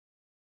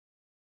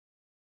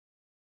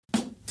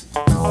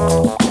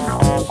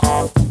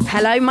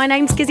Hello, my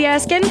name's Gizzi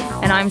Erskine.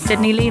 And I'm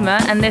Sydney Lima,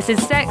 and this is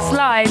Sex,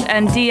 Lies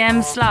and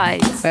DM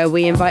Slides. Where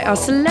we invite our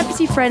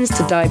celebrity friends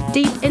to dive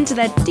deep into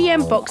their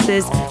DM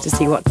boxes to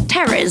see what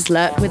terrors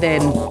lurk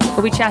within.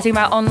 We'll be chatting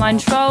about online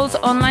trolls,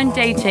 online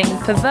dating,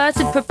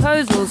 perverted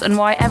proposals, and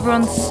why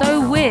everyone's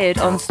so weird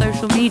on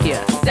social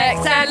media.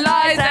 Sex and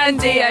Lies and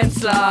DM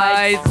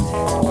Slides.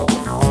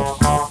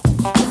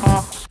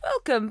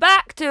 Welcome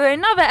back to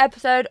another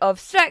episode of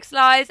Sex,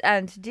 Lies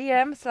and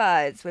DM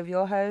Slides with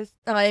your host.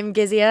 I'm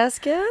Gizzi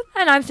Erskine.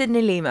 And I'm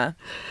Sydney Lima.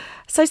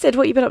 So, Sid,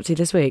 what have you been up to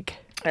this week?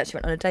 I actually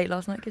went on a date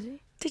last night,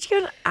 Gizzi. Did you go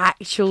on an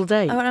actual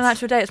date? I went on an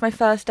actual date. It's my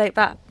first date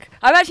back.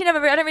 I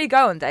don't really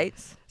go on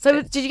dates.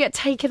 So, did you get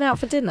taken out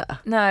for dinner?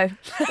 No.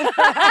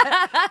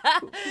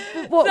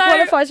 What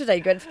qualifies for date?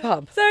 You went to the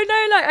pub? So, no,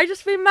 I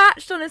just been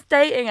matched on this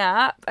dating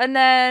app, and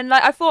then,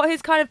 I thought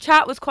his kind of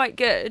chat was quite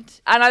good,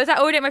 and I was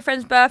already at my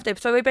friend's birthday,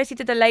 so we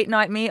basically did a late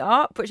night meet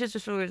up, which is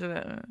just always a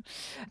bit...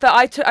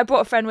 But I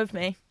brought a friend with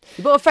me.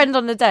 You brought a friend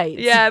on the date?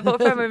 Yeah, I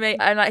brought a friend with me,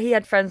 and, he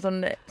had friends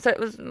on it, so it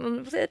was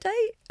it a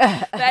date?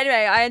 But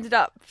anyway, I ended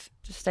up...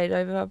 just stayed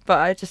over, but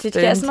I just Did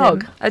you get a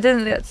snog? I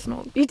didn't get a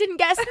snog. You didn't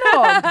get a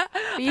snog? But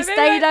you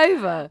stayed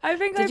over? I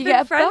think Did you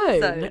get a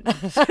bone?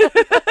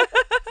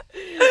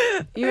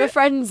 You were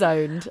friend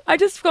zoned? I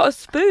just got a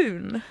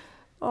spoon.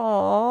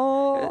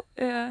 Oh.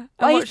 Yeah.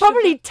 Well, he's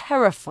probably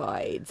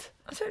terrified.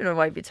 I don't know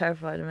why he'd be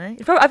terrified of me.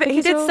 I think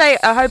he did say,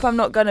 I hope I'm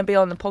not going to be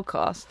on the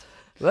podcast.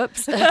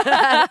 Whoops.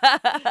 I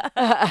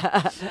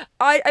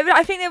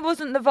think there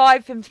wasn't the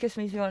vibe for him to kiss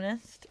me, to be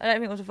honest. I don't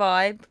think it was a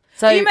vibe.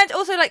 So you meant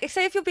also,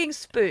 say if you're being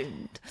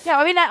spooned. Yeah,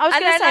 I mean, I was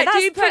going to say,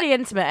 that's pretty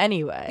intimate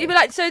anyway. You'd be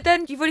so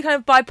then you've already kind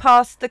of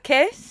bypassed the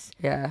kiss.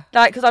 Yeah.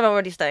 Because I'm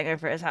already staying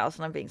over at his house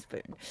and I'm being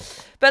spooned.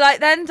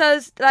 But, then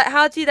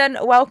how do you then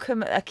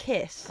welcome a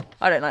kiss?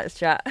 I don't like this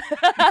chat. Do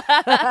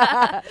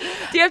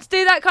you have to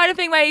do that kind of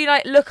thing where you,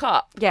 look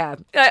up? Yeah.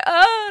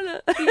 Oh,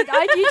 look.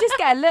 You just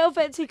get a little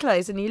bit too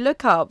close and you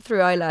look up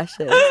through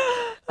eyelashes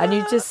and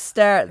you just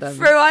stare at them.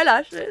 Through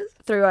eyelashes?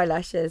 Through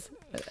eyelashes.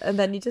 And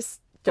then you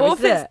just... What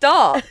if it's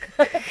dark?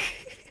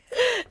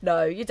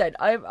 No, you don't.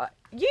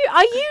 You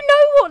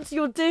know what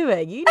you're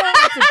doing. You know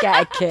how to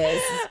get a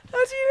kiss.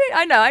 What do you mean?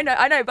 I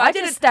know. But I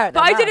didn't stare at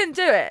them. But I didn't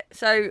do it.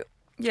 So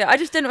yeah, I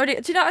just didn't really.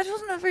 Do you know? It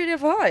wasn't really a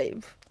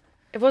vibe.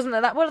 It wasn't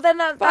that. Well, then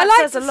that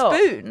says a lot.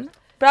 Spoon,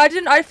 but I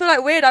didn't. I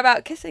feel weird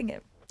about kissing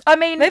him. I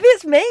mean, maybe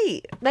it's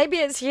me. Maybe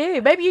it's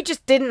you. Maybe you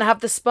just didn't have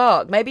the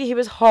spark. Maybe he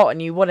was hot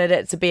and you wanted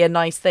it to be a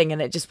nice thing and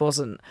it just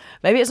wasn't.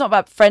 Maybe it's not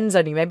about friends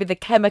only. Maybe the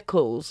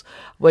chemicals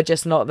were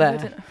just not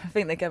there. I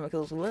think the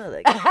chemicals were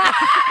there.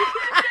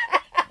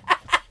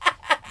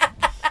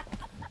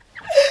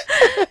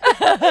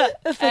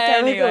 The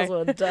chemicals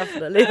were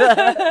definitely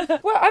there.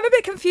 Well, I'm a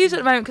bit confused at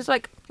the moment because,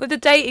 with the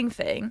dating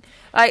thing,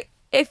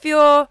 if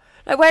you're,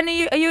 when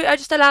are you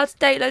just allowed to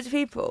date loads of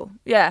people?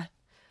 Yeah.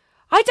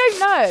 I don't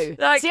know.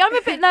 See, I'm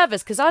a bit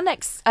nervous because our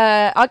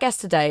guest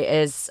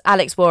today is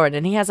Alex Warren,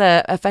 and he has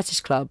a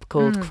fetish club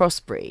called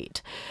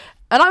Crossbreed.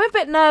 And I'm a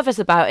bit nervous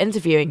about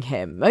interviewing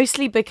him,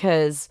 mostly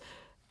because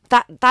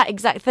that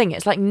exact thing,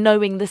 it's like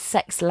knowing the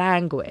sex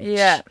language.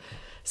 Yeah.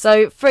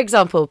 So, for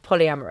example,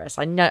 polyamorous.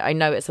 I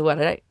know it's a word.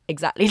 I don't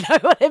exactly know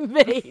what it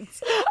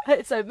means.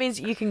 So it means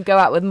you can go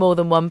out with more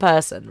than one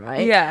person,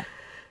 right? Yeah.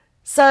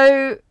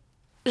 So...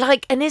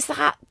 and is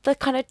that the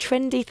kind of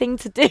trendy thing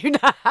to do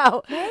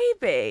now?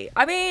 Maybe.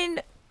 I mean,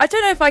 I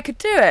don't know if I could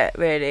do it,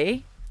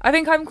 really. I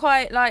think I'm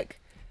quite,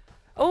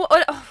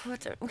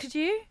 could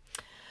you?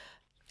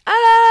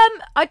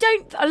 I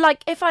don't,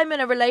 if I'm in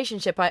a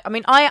relationship, I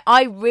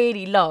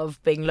really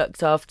love being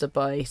looked after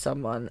by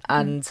someone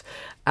and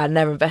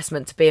their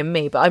investment to be in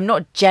me, but I'm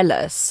not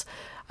jealous.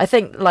 I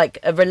think, a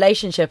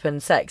relationship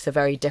and sex are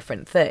very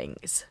different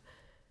things.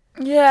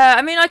 Yeah,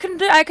 I mean, I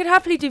could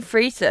happily do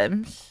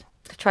threesomes.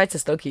 I tried to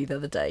stalk you the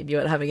other day and you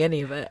weren't having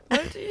any of it. Me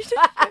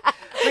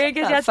and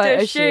Gizzi had to do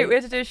a shoot. We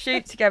had to do a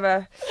shoot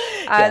together.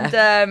 And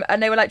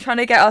and they were trying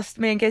to get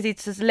me and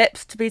Gizzi's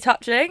lips to be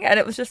touching, and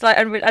it was just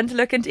and to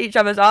look into each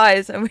other's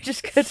eyes, and we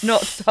just could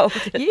not solve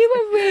it. You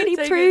were really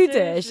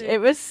prudish.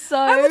 It was so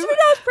I wasn't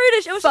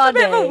prudish. It was just a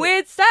bit of a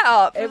weird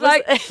setup. It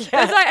was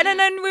and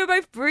then we were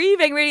both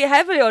breathing really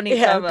heavily on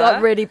each other.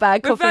 Got really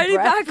bad coffee breath. Really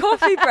bad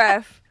coffee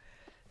breath.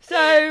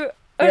 So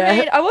I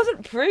mean, I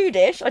wasn't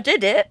prudish. I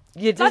did it.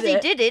 You did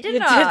it. Did it,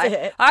 didn't I? Did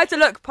it. I had to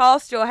look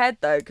past your head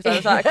though, because I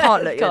was I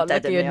can't look you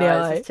dead in the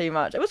eyes. Eye. It's too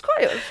much. It was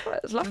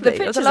lovely. The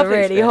pictures are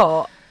really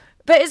hot.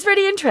 But it's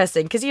really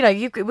interesting because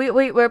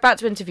we're about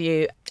to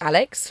interview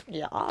Alex.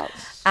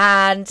 Yes.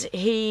 And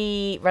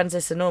he runs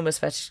this enormous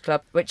fetish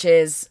club, which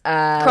is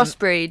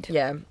Crossbreed.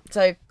 Yeah.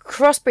 So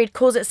Crossbreed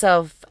calls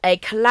itself a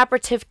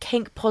collaborative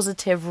kink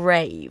positive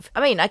rave.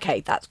 I mean,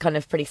 okay, that's kind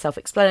of pretty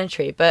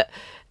self-explanatory, but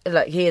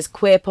he is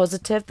queer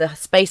positive, the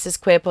space is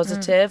queer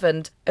positive,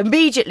 and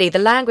immediately the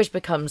language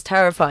becomes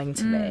terrifying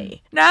to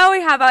me. Now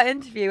we have our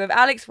interview with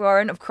Alex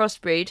Warren of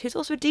Crossbreed, who's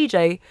also a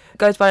DJ,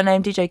 goes by the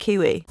name DJ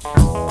Kiwi.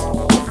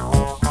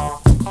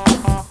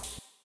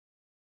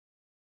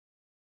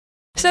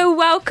 So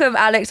welcome,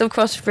 Alex of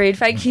Crossbreed.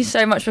 Thank you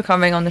so much for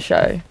coming on the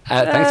show.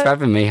 Thanks for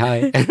having me.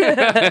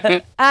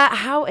 Hi.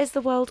 How is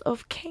the world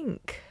of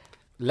kink?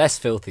 Less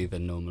filthy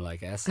than normal, I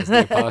guess. There's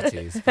no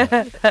parties, but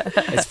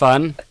it's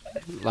fun.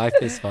 Life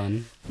is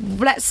fun.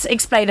 Let's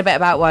explain a bit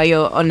about why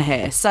you're on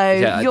here. So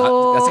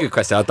That's a good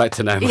question. I'd like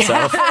to know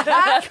myself.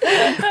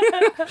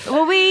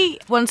 Well, we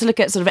want to look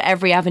at sort of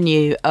every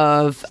avenue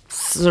of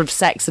sort of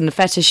sex and the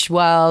fetish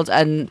world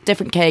and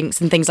different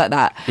kinks and things like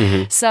that.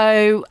 Mm-hmm.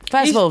 So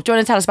first of all, do you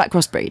want to tell us about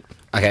Crossbreed?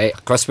 Okay,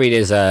 Crossbreed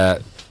is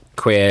a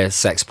queer,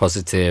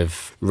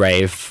 sex-positive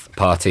rave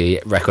party,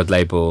 record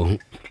label,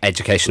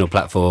 educational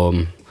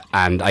platform,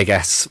 and I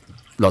guess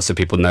lots of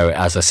people know it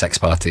as a sex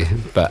party,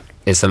 but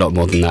it's a lot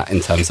more than that in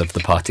terms of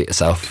the party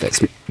itself.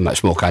 It's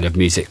much more kind of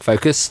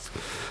music-focused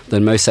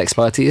than most sex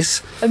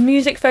parties. A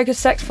music-focused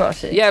sex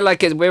party? Yeah,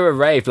 like we're a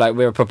rave, like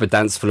we're a proper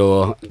dance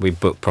floor. We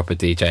book proper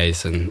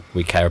DJs and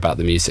we care about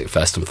the music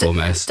first and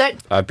foremost.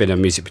 I've been a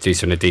music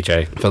producer and a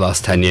DJ for the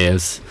last 10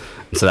 years.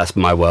 So that's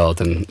my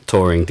world, and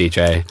touring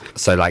DJ.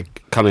 So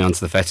like coming onto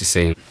the fetish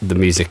scene, the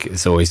music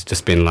has always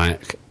just been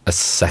like a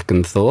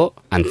second thought,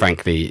 and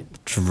frankly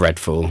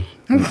dreadful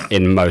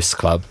in most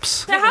clubs.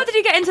 So how did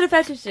you get into the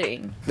fetish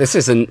scene? This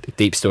is a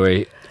deep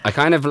story. I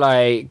kind of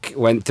like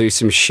went through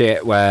some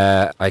shit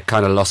where I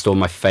kind of lost all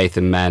my faith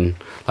in men.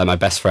 Like my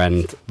best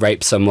friend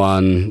raped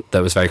someone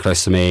that was very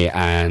close to me,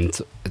 and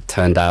it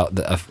turned out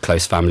that a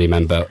close family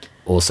member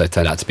also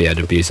turned out to be an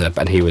abuser,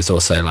 and he was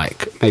also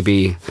like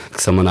maybe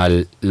someone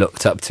I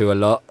looked up to a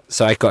lot.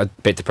 So I got a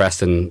bit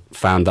depressed and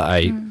found that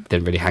I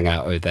didn't really hang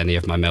out with any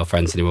of my male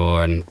friends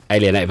anymore and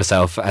alienated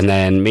myself. And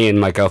then me and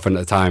my girlfriend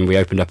at the time, we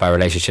opened up our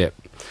relationship,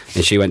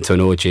 and she went to an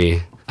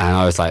orgy, and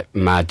I was like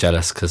mad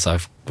jealous because I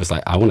was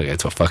like, I want to go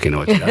to a fucking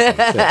orgy.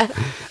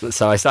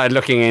 So I started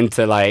looking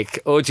into like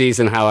orgies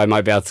and how I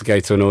might be able to go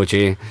to an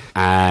orgy,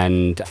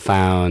 and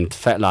found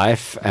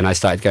FetLife, and I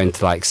started going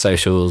to like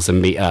socials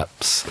and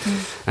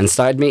meetups and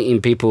started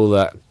meeting people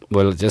that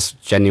were just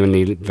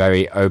genuinely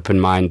very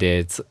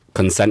open-minded.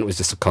 Consent was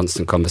just a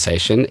constant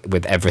conversation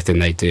with everything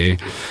they do,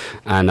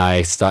 and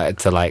I started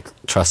to like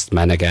trust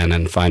men again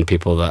and find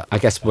people that I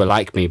guess were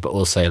like me, but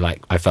also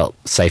like I felt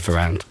safe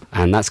around,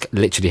 and that's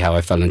literally how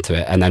I fell into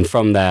it. And then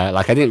from there,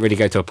 like I didn't really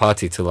go to a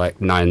party till like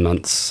 9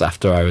 months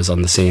after I was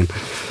on the scene,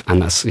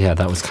 and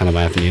that was kind of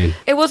my avenue.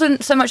 It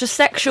wasn't so much a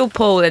sexual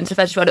pull into the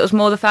fetish world, it was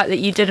more the fact that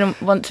you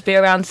didn't want to be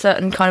around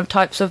certain kind of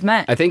types of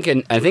men. I think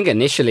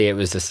initially it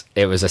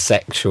was a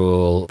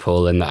sexual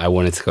pull in that I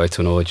wanted to go to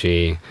an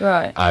orgy.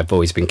 Right. I've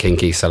always been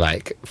kinky, so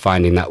like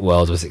finding that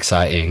world was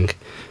exciting.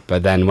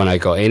 But then when I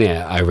got in it,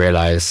 I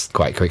realised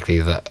quite quickly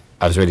that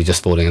I was really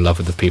just falling in love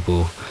with the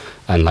people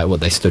and like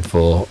what they stood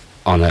for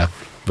on a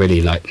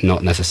really like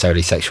not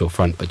necessarily sexual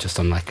front, but just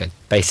on like a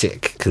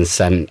basic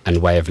consent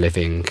and way of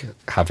living,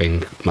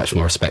 having much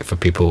more respect for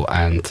people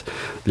and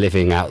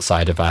living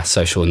outside of our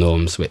social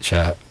norms, which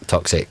are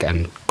toxic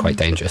and quite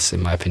dangerous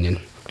in my opinion.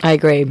 I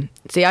agree.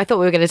 See, I thought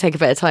we were going to take a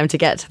bit of time to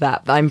get to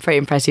that, but I'm pretty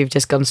impressed you've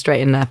just gone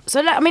straight in there.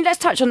 So, let's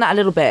touch on that a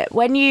little bit.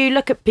 When you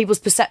look at people's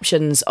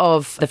perceptions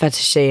of the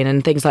fetish scene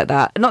and things like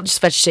that, not just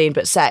fetish scene,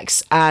 but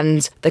sex,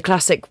 and the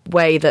classic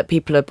way that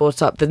people are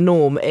brought up, the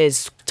norm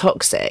is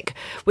toxic.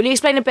 Will you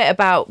explain a bit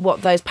about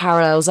what those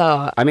parallels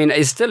are? I mean,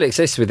 it still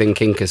exists within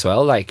kink as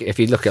well. Like, if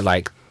you look at,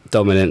 like,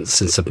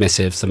 dominants and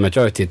submissives, the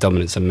majority of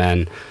dominants are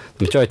men.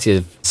 The majority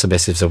of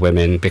submissives are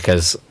women,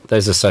 because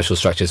those are social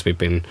structures we've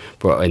been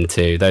brought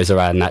into. Those are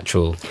our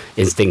natural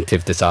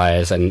instinctive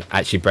desires, and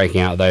actually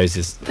breaking out of those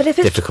is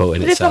difficult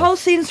in itself. But if the whole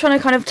scene's trying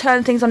to kind of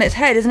turn things on its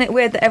head, isn't it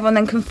weird that everyone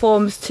then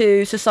conforms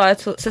to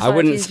society's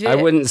view? I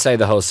wouldn't say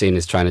the whole scene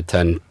is trying to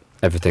turn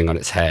everything on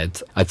its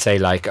head. I'd say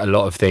like a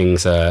lot of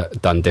things are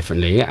done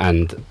differently,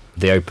 and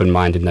the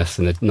open-mindedness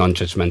and the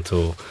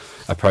non-judgmental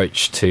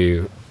approach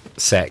to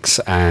sex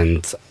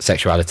and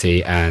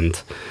sexuality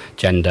and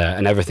gender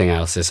and everything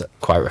else is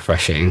quite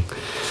refreshing.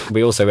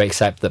 We also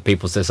accept that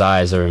people's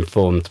desires are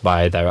informed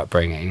by their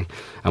upbringing,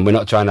 and we're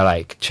not trying to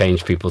like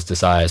change people's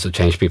desires or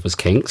change people's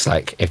kinks.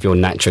 Like if you're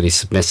naturally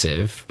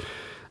submissive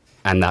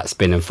and that's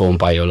been informed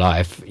by your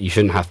life, you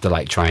shouldn't have to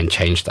like try and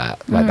change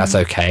that. Like that's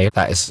okay.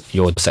 That is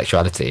your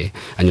sexuality,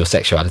 and your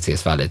sexuality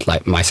is valid.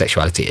 Like my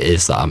sexuality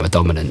is that I'm a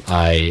dominant.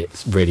 I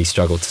really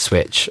struggle to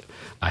switch.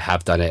 I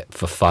have done it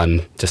for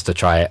fun, just to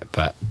try it,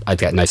 but I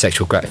get no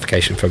sexual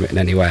gratification from it in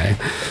any way.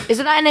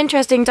 Isn't that an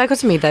interesting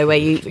dichotomy, though, where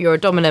you're a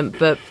dominant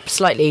but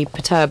slightly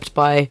perturbed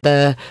by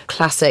the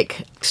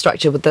classic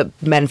structure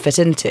that men fit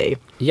into?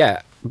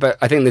 Yeah, but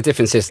I think the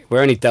difference is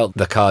we're only dealt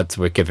the cards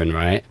we're given,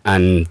 right?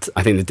 And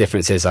I think the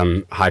difference is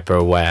I'm hyper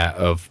aware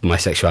of my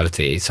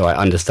sexuality, so I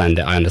understand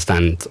it. I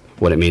understand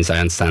what it means. I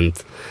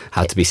understand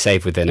how to be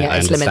safe within it. I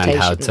understand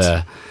how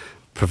to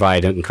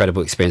provide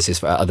incredible experiences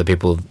for other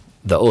people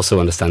that also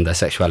understand their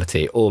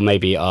sexuality, or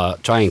maybe are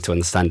trying to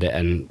understand it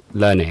and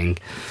learning.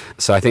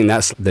 So I think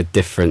that's the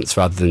difference,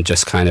 rather than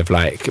just kind of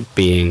like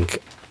being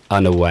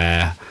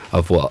unaware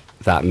of what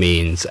that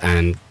means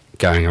and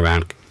going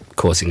around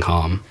causing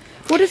harm.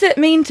 What does it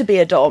mean to be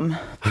a dom?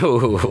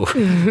 Oh,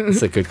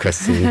 that's a good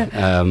question.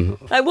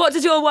 Like, what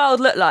does your world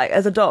look like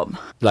as a dom?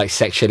 Like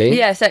sexually?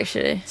 Yeah,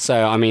 sexually.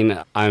 So, I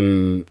mean,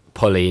 I'm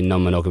poly,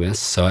 non-monogamous,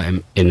 so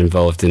I'm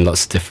involved in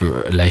lots of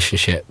different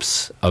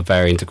relationships of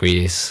varying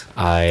degrees.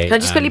 Can I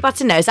just quickly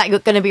butt in there? Is that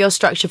going to be your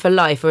structure for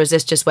life, or is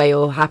this just where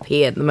you're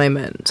happy at the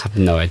moment? I have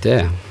no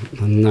idea.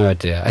 No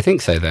idea. I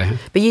think so, though.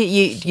 But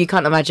you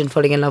can't imagine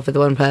falling in love with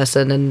one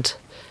person and...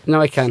 No,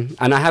 I can.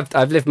 And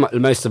I've lived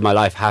most of my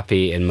life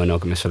happy in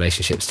monogamous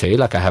relationships too.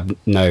 Like, I have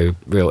no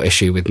real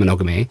issue with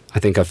monogamy.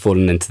 I think I've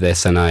fallen into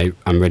this and I'm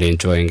really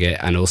enjoying it.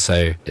 And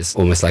also, it's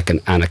almost like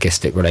an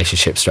anarchistic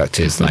relationship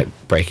structure. It's like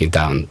breaking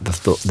down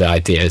the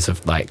ideas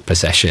of like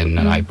possession.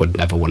 And I would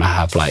never want to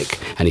have like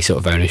any sort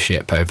of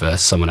ownership over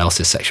someone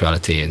else's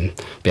sexuality and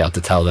be able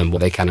to tell them what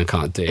they can and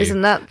can't do.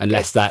 Isn't that...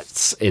 Unless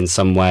that's in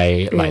some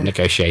way like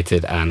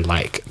negotiated and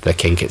like the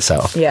kink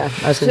itself. Yeah,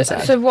 I was going to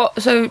say. So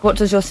what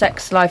does your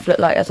sex life look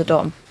like as a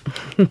dom?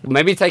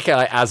 Maybe take it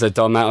like as a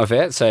dom out of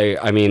it. So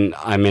I mean,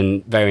 I'm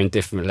in very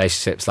different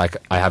relationships. Like,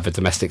 I have a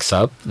domestic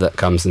sub that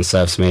comes and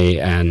serves me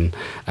and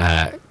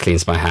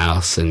cleans my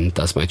house and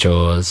does my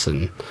chores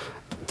and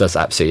does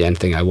absolutely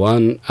anything I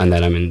want. And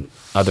then I'm in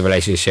other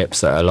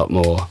relationships that are a lot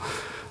more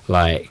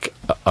like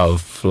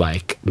of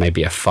like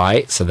maybe a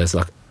fight. So there's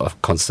like a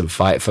constant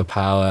fight for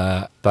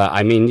power. But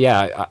I mean,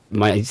 yeah,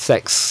 my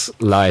sex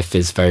life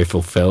is very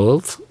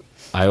fulfilled.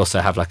 I also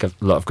have like a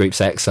lot of group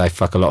sex. I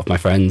fuck a lot of my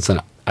friends, and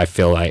I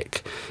feel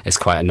like it's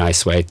quite a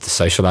nice way to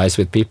socialize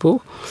with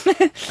people.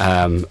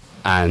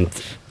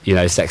 And, you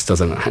know, sex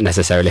doesn't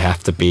necessarily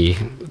have to be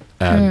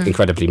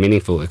incredibly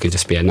meaningful. It can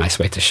just be a nice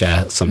way to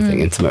share something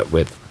intimate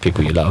with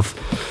people you love.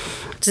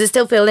 Does it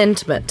still feel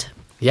intimate?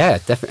 Yeah,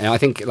 definitely. I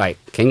think like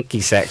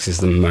kinky sex is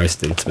the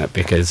most intimate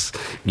because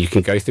you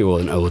can go through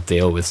an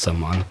ordeal with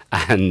someone,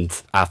 and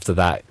after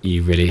that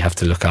you really have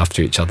to look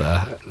after each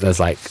other.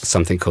 There's like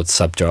something called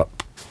subdrop,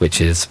 which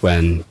is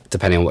when,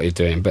 depending on what you're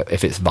doing, but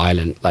if it's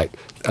violent, like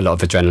a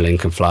lot of adrenaline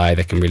can fly.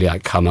 They can really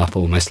like come up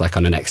almost like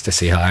on an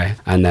ecstasy high,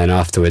 and then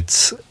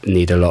afterwards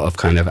need a lot of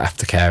kind of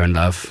aftercare and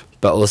love.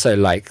 But also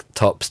like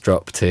tops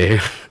drop too.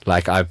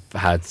 Like, I've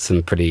had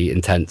some pretty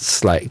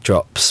intense like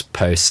drops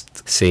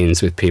post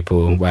scenes with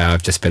people where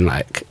I've just been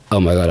like, oh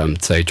my God, I'm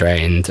so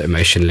drained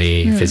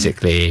emotionally,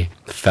 physically,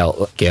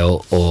 felt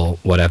guilt or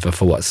whatever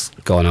for what's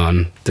gone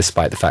on,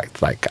 despite the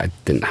fact like I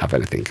didn't have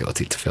anything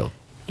guilty to feel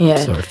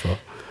sorry for.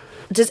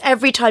 Does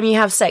every time you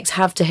have sex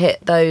have to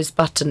hit those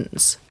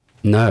buttons?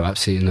 No,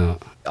 absolutely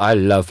not. I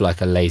love like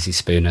a lazy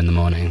spoon in the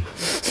morning.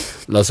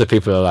 Lots of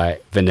people are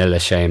like vanilla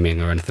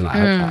shaming or anything like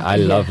that. I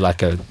love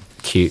like a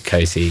cute,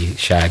 cozy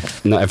shag.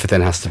 Not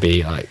everything has to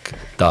be like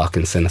dark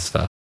and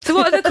sinister. So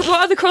what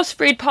are the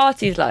Crossbreed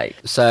parties like?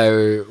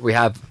 So we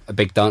have a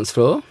big dance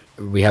floor.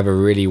 We have a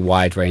really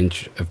wide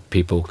range of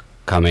people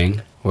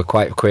coming. We're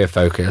quite queer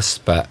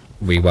focused, but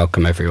we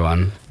welcome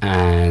everyone.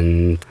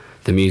 And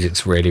the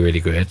music's really, really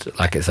good.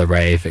 Like, it's a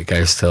rave. It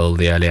goes till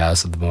the early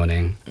hours of the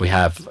morning. We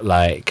have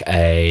like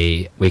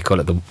we call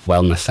it the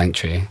wellness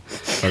sanctuary,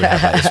 where we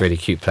have like this really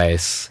cute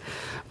place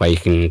where you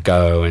can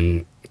go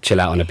and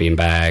chill out on a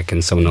beanbag,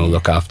 and someone will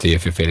look after you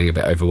if you're feeling a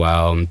bit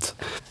overwhelmed,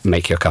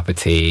 make you a cup of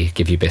tea,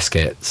 give you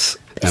biscuits.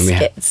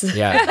 Biscuits.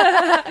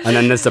 And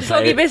then there's the play.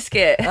 Soggy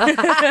biscuit. If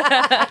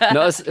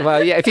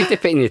you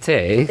dip it in your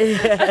tea.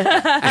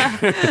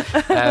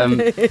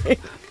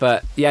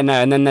 But yeah, no,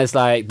 and then there's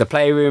like the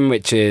playroom,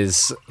 which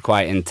is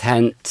quite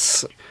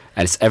intense,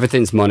 and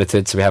everything's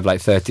monitored. So we have like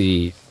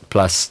 30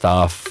 plus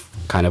staff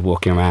kind of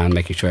walking around,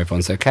 making sure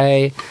everyone's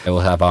okay. They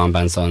will have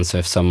armbands on, so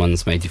if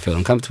someone's made you feel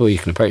uncomfortable, you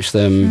can approach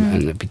them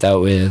and it'll be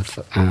dealt with.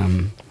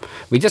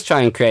 We just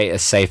try and create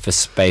as safe a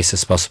space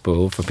as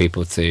possible for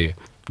people to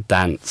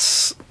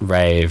dance,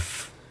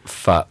 rave,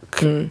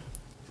 fuck in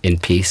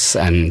peace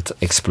and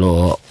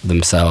explore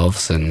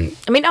themselves. And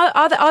I mean,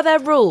 are there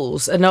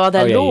rules and are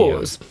there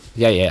laws?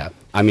 Yeah.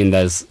 I mean,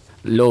 there's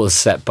laws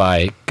set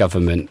by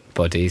government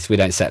bodies. We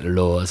don't set the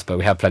laws, but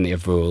we have plenty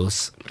of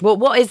rules. Well,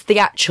 what is the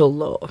actual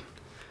law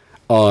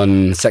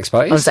on sex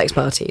parties? On sex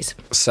parties.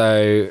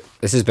 So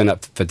this has been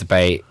up for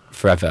debate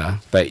forever,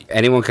 but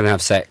anyone can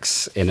have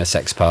sex in a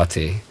sex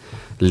party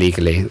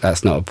legally.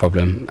 That's not a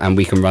problem, and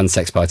we can run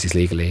sex parties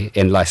legally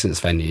in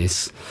licensed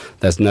venues.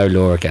 There's no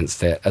law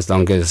against it, as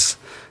long as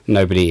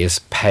nobody is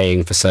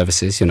paying for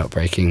services. You're not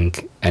breaking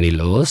any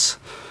laws,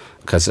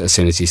 because as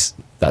soon as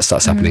that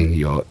starts happening,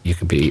 you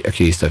could be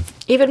accused of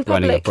even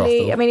running a brothel.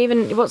 publicly. I mean,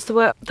 even what's the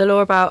law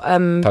about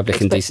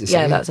public indecency?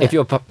 Yeah, that's it.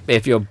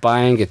 If you're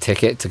buying a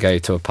ticket to go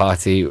to a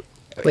party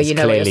where you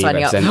know what you're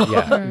signing up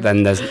for,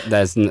 then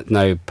there's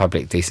no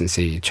public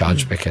decency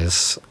charge,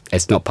 because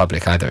it's not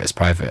public either. It's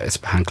private. It's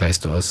behind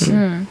closed doors.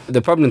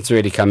 The problems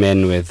really come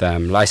in with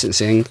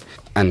licensing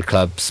and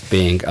clubs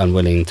being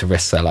unwilling to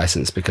risk their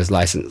license, because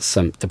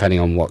depending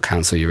on what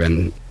council you're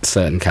in,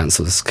 certain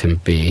councils can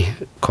be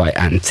quite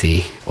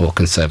anti or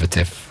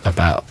conservative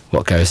about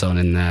what goes on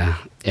in their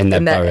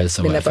boroughs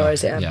or whatever. Their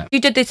boroughs, yeah. You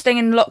did this thing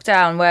in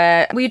lockdown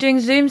where were you doing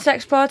Zoom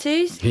sex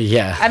parties?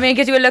 Yeah. I mean,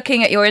 because you were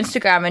looking at your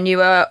Instagram and you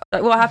were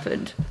like, what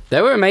happened?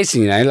 They were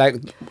amazing, like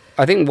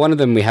I think one of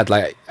them we had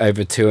like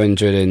over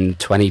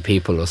 220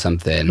 people or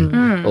something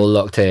all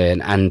locked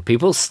in, and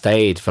people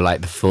stayed for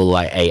like the full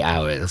like 8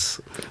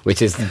 hours,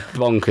 which is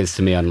bonkers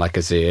to me on like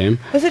a Zoom.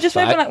 Was it just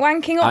everyone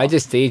like wanking off? I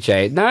just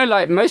DJ'd. No,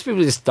 like most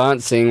people just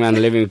dancing around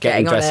the living room,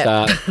 getting dressed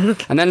up,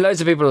 and then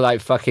loads of people are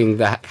like fucking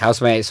their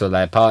housemates or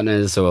their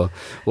partners or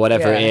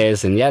whatever it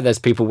is. And there's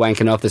people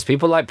wanking off. There's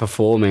people like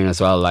performing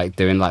as well, like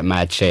doing like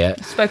mad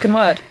shit. Spoken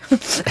word.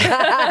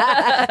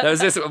 There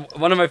was this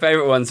one of my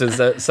favourite ones was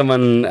that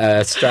someone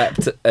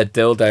strapped a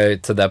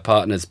dildo to their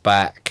partner's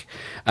back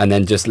and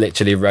then just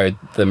literally rode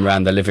them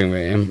around the living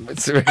room.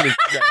 It's really great,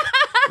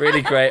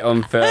 really great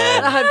on film.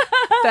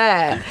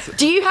 Fair.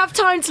 Do you have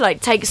time to like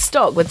take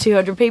stock with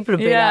 200 people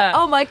and be like,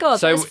 oh my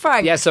god, that's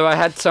Frank? Yeah, so I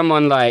had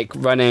someone like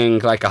running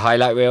like a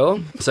highlight reel,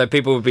 so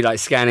people would be like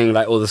scanning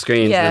like all the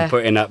screens and then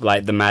putting up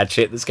like the mad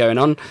shit that's going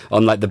on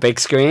like the big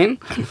screen.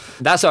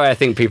 That's why I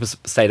think people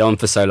stayed on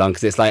for so long,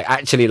 because it's like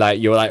actually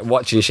like you're like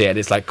watching shit and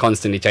it's like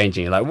constantly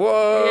changing. You're like,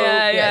 whoa.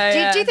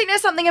 Do you think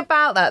there's something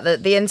about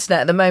that the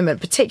internet at the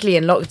moment, particularly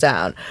in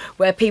lockdown,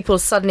 where people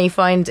suddenly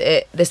find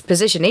this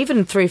position,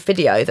 even through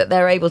video, that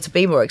they're able to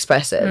be more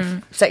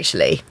expressive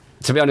sexually?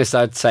 To be honest,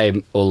 I'd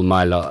say all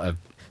my lot are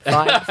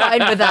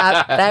fine with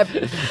that.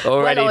 They're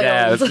already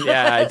there.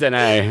 Yeah, I don't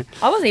know.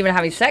 I wasn't even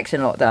having sex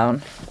in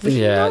lockdown.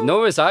 Yeah,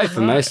 nor was I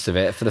for most of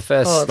it, for the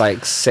first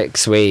like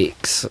 6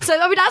 weeks. So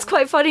I mean, that's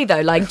quite funny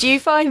though. Like, do you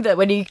find that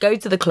when you go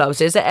to the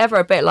clubs, is it ever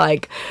a bit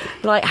like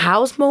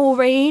how's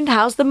Maureen?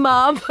 How's the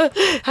mum?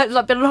 Has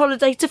like been on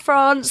holiday to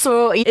France,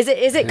 or is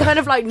it kind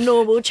of like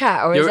normal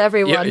chat, or is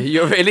everyone?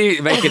 You're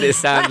really making it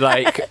sound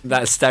like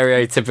that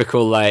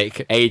stereotypical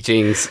like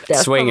aging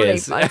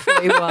swingers.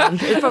 Probably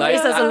it probably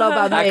says a lot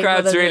about that me. That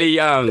crowd's really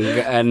young,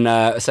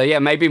 and so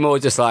maybe more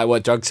just like,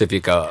 what drugs have you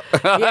got?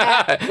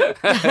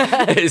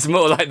 It's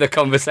more like the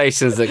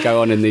conversations that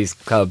go on in these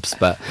clubs.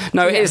 But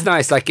no, it is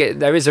nice. Like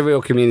there is a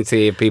real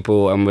community of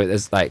people, and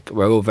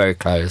we're all very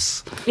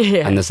close,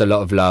 and there's a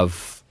lot of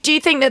love. Do you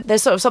think that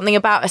there's sort of something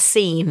about a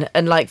scene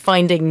and like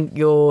finding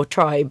your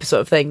tribe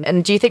sort of thing?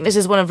 And do you think this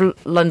is one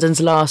of London's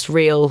last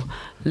real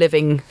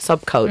living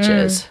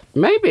subcultures?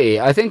 Maybe.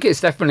 I think it's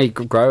definitely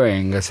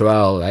growing as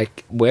well.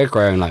 Like we're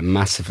growing like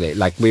massively.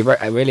 Like we're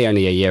really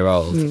only a year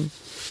old.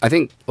 I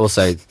think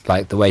also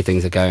like the way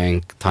things are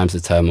going, times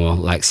of turmoil,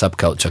 like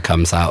subculture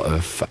comes out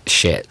of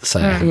shit. So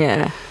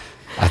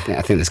I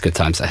think there's good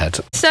times ahead.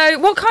 So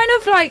what kind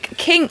of like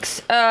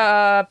kinks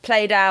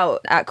played out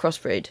at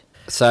Crossbreed?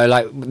 So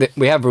like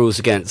we have rules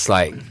against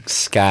like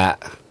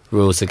scat,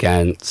 rules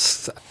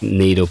against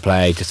needle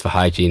play just for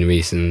hygiene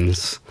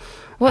reasons.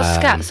 What's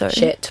scat? Sorry.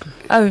 Shit.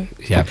 Oh.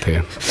 Yeah,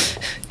 poo.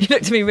 You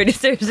looked at me really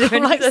seriously.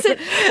 I'm like,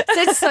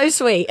 Sid's so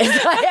sweet. I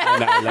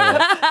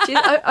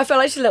feel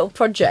like she's a little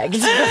project.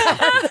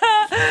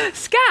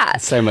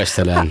 Scat. So much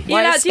to learn.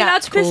 You're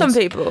allowed to piss on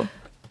people?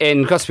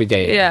 In Crossbreed,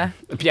 yeah.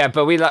 Yeah,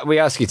 but we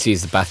ask you to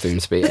use the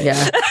bathrooms, but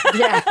yeah.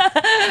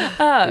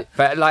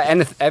 But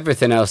like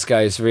everything else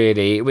goes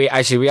really. We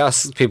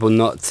ask people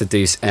not to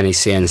do any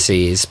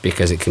CNCs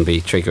because it can be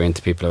triggering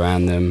to people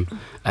around them.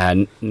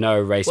 And no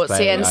race play. What's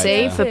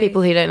CNC for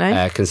people who don't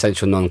know?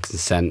 Consensual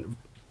non-consent.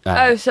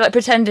 So like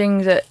pretending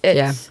that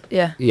it's...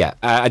 Yeah.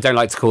 I don't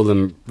like to call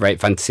them rape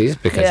fantasies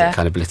because it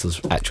kind of belittles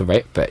actual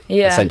rape, but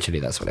essentially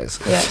that's what it is.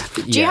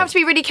 Yeah. Do you have to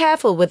be really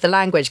careful with the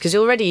language? Because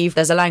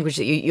there's a language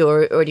that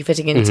you're already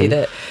fitting into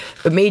that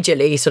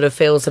immediately sort of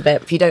feels a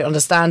bit... If you don't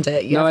understand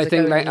it, I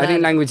think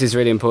language is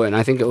really important.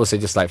 I think it also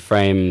just like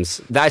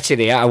frames...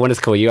 Actually, I wanted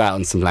to call you out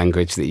on some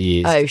language that you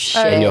used. Oh,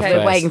 shit.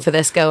 We're waiting for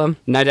this. Go on.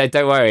 No,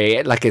 don't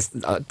worry. Like it's...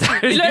 you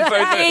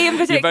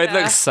both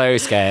look so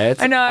scared.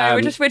 I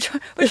know.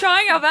 We're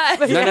trying our best.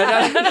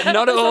 No,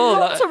 not at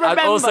all.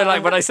 Also,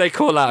 like when I say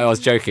call out, I was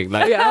joking.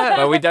 Like,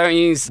 but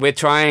we're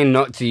trying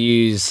not to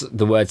use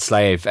the word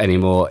slave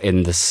anymore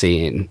in the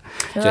scene,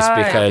 just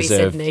because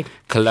of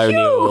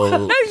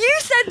colonial. No,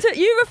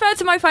 you referred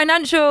to my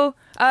financial.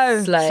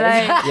 Oh, slave.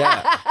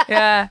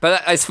 Yeah.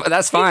 But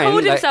that's fine. He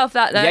called himself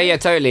that, though. Yeah,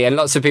 totally. And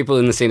lots of people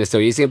in the scene are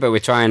still using it, but we're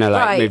trying to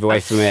move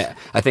away from it.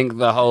 I think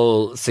the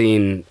whole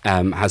scene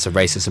has a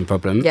racism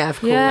problem. Yeah,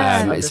 of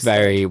course. It's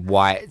very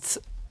white.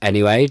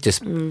 Anyway,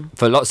 just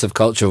for lots of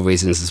cultural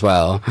reasons as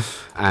well.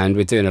 And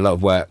we're doing a lot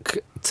of work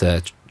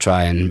to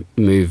try and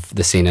move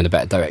the scene in a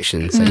better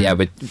direction. So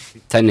we're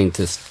tending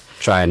to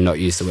try and not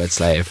use the word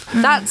slave.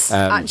 That's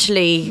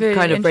actually really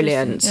kind of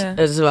brilliant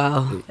as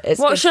well.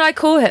 What should I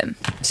call him?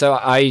 So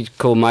I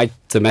call my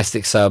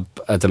domestic sub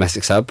a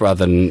domestic sub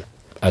rather than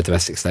a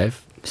domestic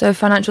slave. So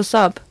financial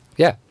sub?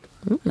 Yeah.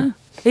 Oh.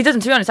 He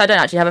doesn't, to be honest, I don't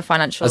actually have a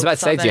financial... I was about to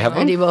say, do you have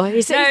one? Anymore.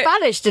 He's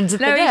vanished into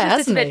the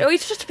hasn't he?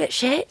 He's just a bit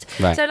shit.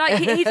 Right. So, like,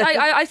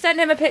 I sent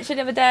him a picture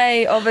the other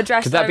day of a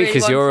dress. Could that be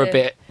because you're a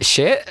bit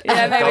shit?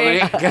 Yeah,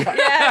 maybe. I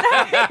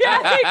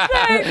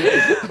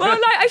think so. Well,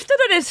 like, I stood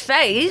on his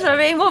face. I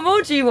mean, what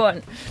more do you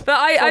want? But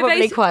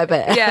Probably quite a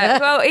bit. Yeah,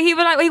 well, he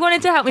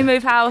wanted to help me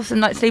move house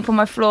and, like, sleep on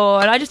my floor.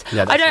 And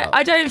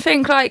I don't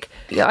think, like...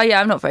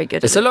 I'm not very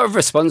good. It's a lot of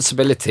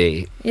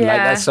responsibility. Yeah. Like,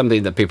 that's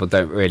something that people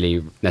don't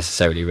really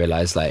necessarily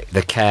realise. Like,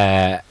 the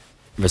care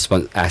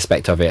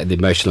aspect of it, the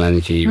emotional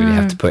energy you really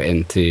have to put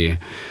into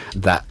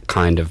that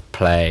kind of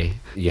play.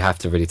 You have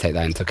to really take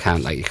that into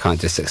account. Like, you can't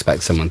just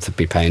expect someone to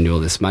be paying you all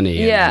this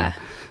money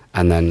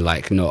and then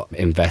like not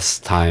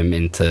invest time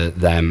into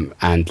them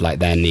and like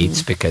their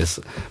needs, because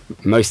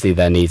mostly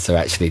their needs are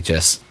actually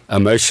just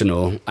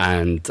emotional,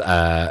 and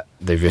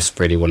they just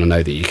really want to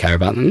know that you care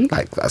about them.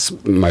 Like, that's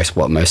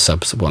what most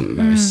subs want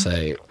most.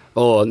 So,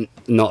 or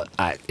not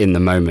in the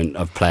moment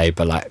of play,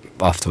 but like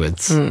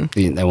afterwards,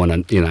 they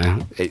want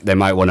to, they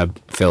might want to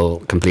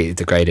feel completely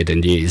degraded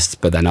and used,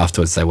 but then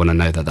afterwards they want to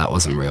know that that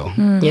wasn't real.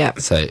 Yeah.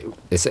 So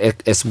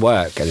it's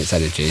work and it's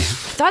energy.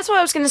 That's what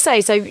I was going to say.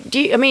 So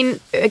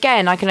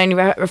again, I can only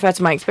refer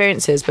to my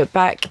experiences, but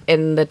back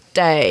in the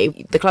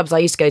day, the clubs I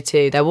used to go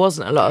to, there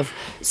wasn't a lot of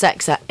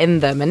sex in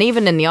them. And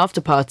even in the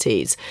after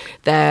parties,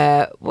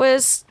 there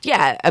was,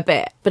 a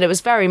bit, but it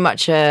was very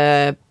much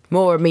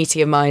more a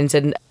meeting of minds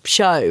and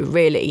show,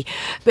 really.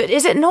 But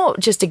is it not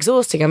just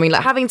exhausting? I mean,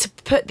 like, having to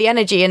put the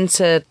energy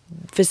into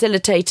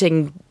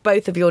facilitating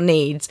both of your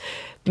needs,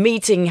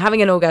 meeting,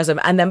 having an orgasm,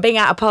 and then being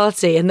at a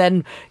party, and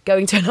then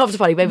going to an after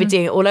party, maybe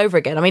doing it all over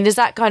again. I mean, is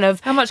that kind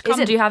of... How much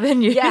cum do you have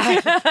in you? Yeah.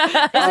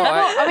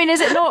 Is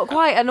it not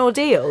quite an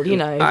ordeal,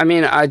 I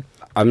mean,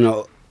 I'm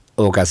not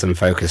orgasm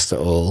focused at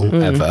all,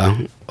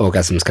 ever.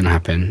 Orgasms can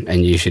happen,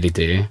 and usually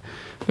do.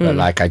 But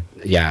like,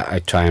 I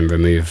try and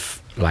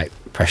remove like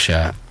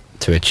pressure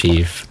to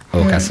achieve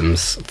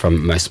orgasms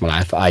from most of my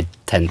life. I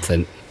tend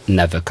to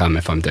never come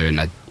if I'm doing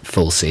a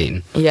full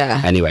scene.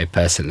 Yeah. Anyway,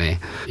 personally,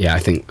 I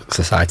think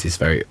society is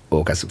very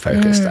orgasm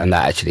focused, and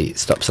that actually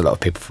stops a lot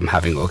of people from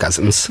having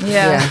orgasms.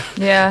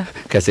 Yeah.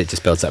 Because it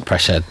just builds up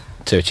pressure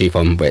to achieve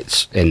one,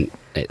 which in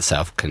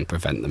itself can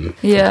prevent them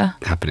from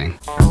happening.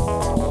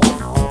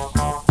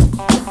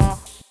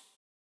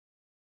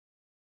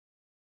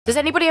 Does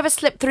anybody ever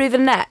slip through the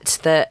net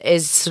that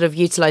is sort of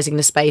utilising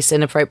the space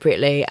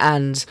inappropriately?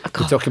 And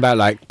you talk about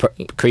like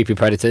creepy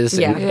predators.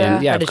 Of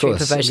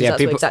course. Yeah,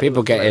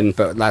 people get in,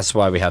 but that's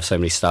why we have so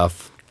many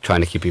staff trying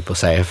to keep people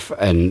safe,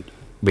 and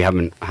we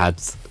haven't had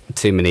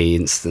too many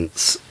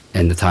incidents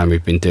in the time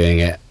we've been doing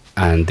it,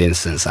 and the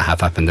incidents that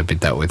have happened have been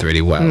dealt with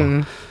really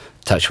well.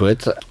 Touch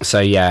wood. So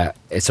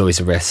it's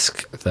always a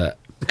risk that.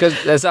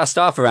 Because there's our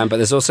staff around, but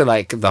there's also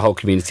like the whole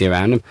community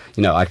around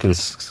them. I can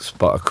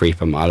spot a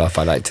creep a mile off,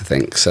 I like to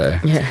think. So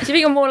do you think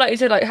you're more likely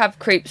to like have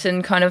creeps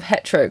in kind of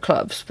hetero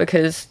clubs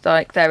because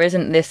like there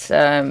isn't this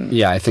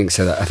I think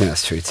so. I think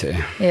that's true too.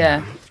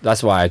 Yeah.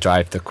 That's why I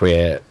drive the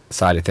queer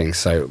side of things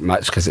so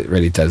much, because it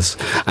really does.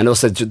 And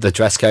also the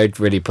dress code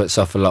really puts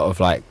off a lot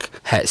of like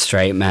het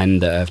straight men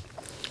that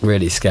are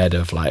really scared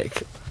of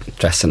like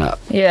dressing up.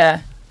 Yeah.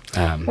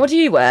 What do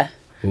you wear?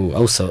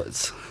 All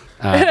sorts.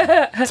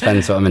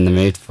 Depends what I'm in the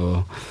mood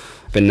for.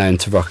 Been known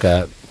to rock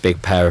a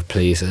big pair of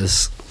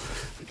pleasers. Do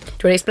you want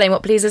to explain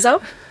what pleasers are?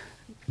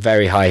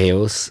 Very high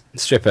heels,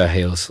 stripper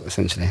heels,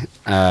 essentially.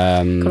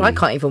 God, I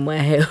can't even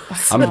wear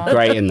heels. I'm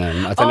great in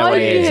them. I don't know what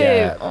it is.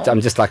 Yeah.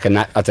 I'm just like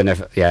I don't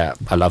know.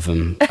 I love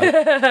them.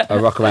 I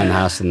rock around the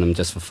house in them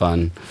just for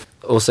fun.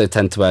 Also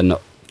tend to wear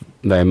not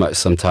very much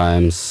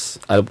sometimes.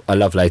 I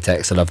love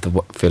latex. I love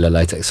the feel of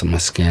latex on my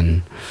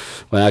skin.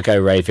 When I go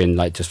raving,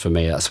 like just for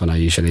me, that's when I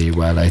usually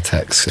wear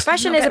latex.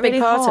 Fashion is a big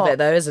part of it,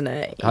 though, isn't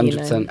it?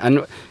 100%. And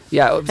and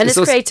it's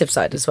also, creative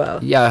side as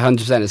well. Yeah,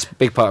 100%. It's a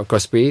big part of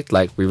Crossbreed.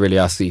 Like, we really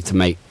ask you to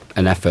make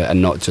an effort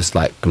and not just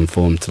like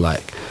conform to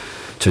like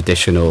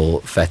traditional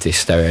fetish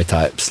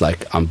stereotypes.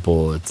 Like, I'm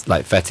bored.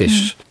 Like,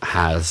 fetish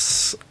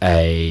has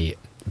a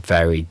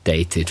very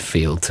dated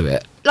feel to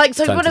it. Like,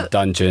 so tons of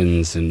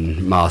dungeons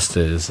and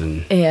masters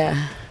and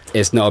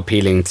it's not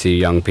appealing to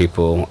young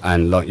people,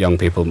 and young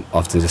people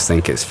often just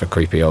think it's for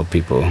creepy old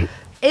people.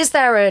 Is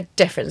there a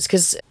difference?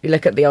 Because you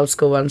look at the old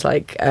school ones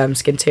like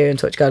Skin 2 and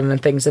Torch Garden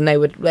and things, and they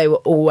were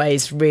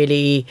always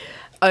really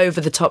over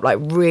the top, like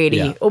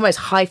really almost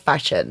high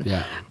fashion,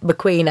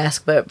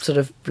 McQueen-esque, but sort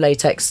of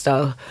latex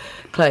style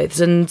clothes.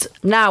 And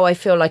now I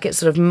feel like it's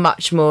sort of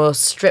much more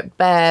stripped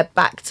bare,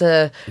 back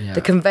to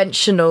the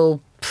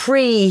conventional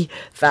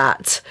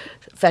pre-that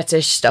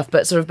fetish stuff,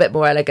 but sort of a bit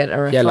more elegant and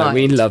refined. Yeah, like,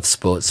 we love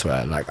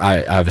sportswear. Like,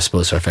 I have a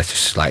sportswear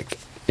fetish. Like,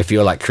 if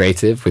you're like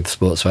creative with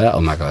sportswear, oh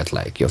my god,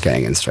 like, you're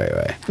getting in straight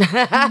away.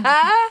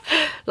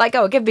 Like,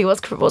 give me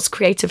what's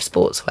creative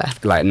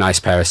sportswear? Like, nice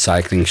pair of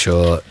cycling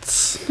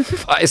shorts.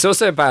 It's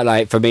also about,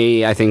 like, for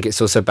me, I think it's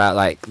also about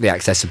like the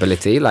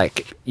accessibility.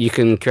 Like, you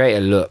can create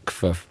a look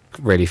for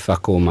really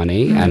fuck all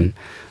money, and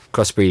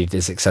Crossbreed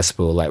is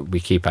accessible. Like, we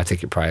keep our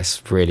ticket price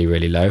really,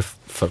 really low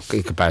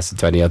in comparison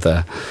to any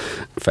other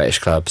fetish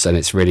clubs, and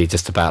it's really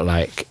just about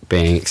like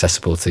being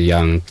accessible to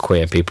young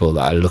queer people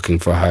that are looking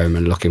for a home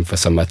and looking for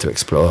somewhere to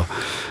explore.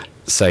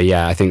 So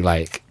I think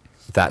like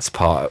that's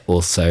part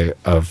also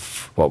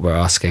of what we're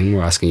asking.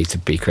 We're asking you to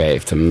be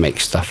creative, to make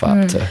stuff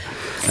up,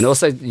 and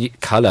also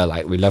colour.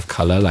 Like, we love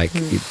colour. Like,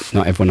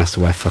 not everyone has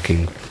to wear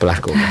fucking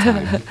black all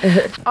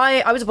the time.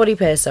 I was a body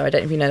piercer. I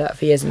don't know if you know that,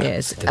 for years and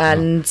years.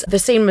 And the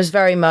scene was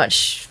very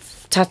much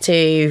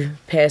tattoo,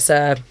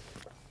 piercer,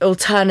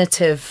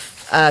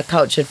 alternative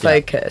cultured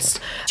focused.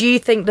 Do you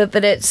think that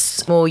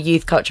it's more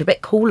youth culture, a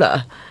bit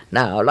cooler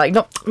now? Like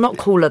not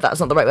cooler, that's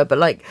not the right word, but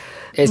like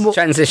it's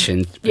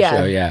transitioned for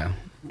sure. Yeah,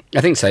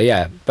 I think so.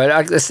 Yeah,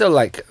 but there's still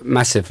like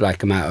massive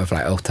like amount of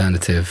like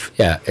alternative.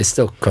 Yeah, it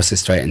still crosses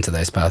straight into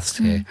those paths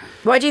too.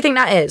 Why do you think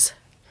that is?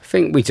 I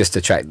think we just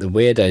attract the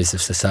weirdos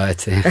of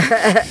society.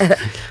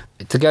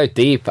 To go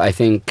deep, I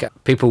think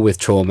people with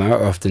trauma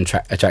are often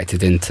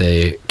attracted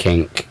into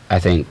kink. I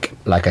think,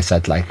 like I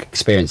said, like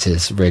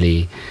experiences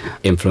really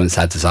influence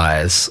our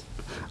desires,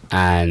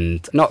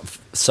 and not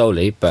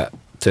solely, but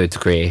to a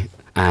degree.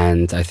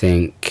 And I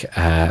think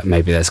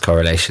maybe there's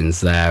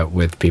correlations there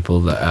with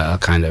people that are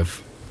kind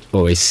of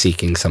always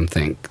seeking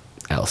something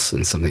else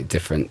and something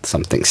different,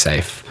 something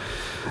safe.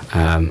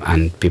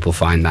 And people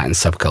find that in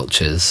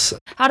subcultures.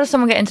 How does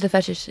someone get into the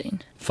fetish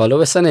scene?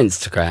 Follow us on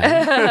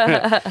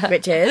Instagram.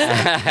 Which is?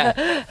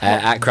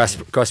 At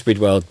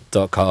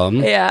crossbreedworld.com.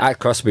 Yeah. At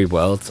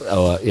crossbreedworld,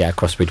 or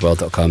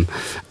crossbreedworld.com.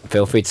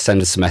 Feel free to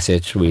send us a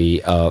message.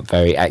 We are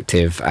very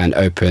active and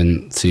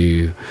open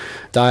to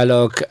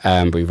dialogue.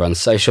 We run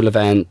social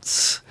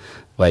events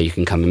where you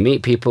can come and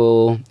meet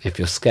people. If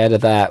you're scared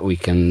of that, we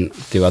can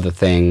do other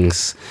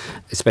things,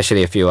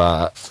 especially if you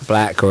are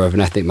black or of an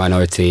ethnic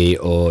minority,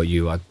 or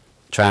you are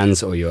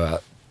trans, or you are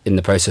in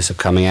the process of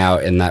coming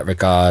out in that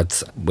regard.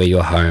 We're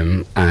your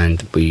home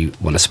and we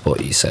want to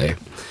support you. So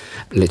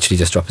literally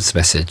just drop us a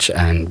message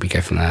and we go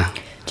from there.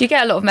 Do you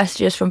get a lot of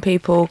messages from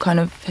people kind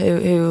of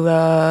who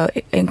are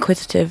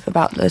inquisitive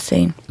about the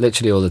scene?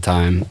 Literally all the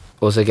time.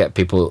 Also get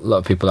a lot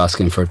of people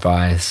asking for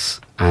advice.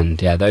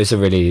 And yeah, those are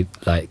really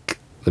like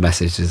the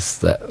messages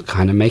that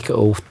kind of make it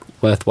all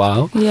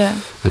worthwhile. Yeah.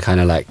 And kind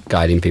of like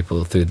guiding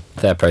people through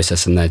their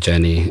process and their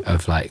journey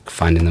of like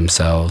finding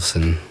themselves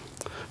and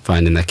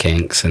finding their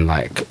kinks and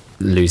like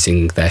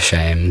losing their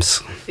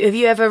shames. Have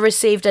you ever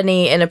received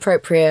any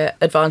inappropriate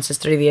advances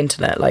through the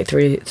internet, like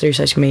through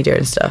social media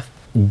and stuff?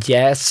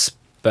 Yes,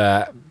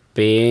 but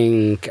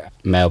being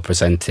male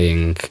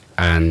presenting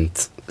and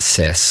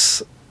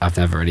cis, I've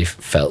never really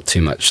felt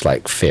too much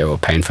like fear or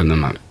pain from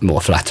them.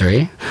 More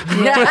flattery.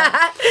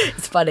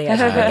 It's funny,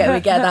 actually. We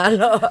get that a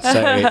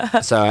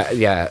lot. So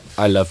yeah,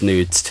 I love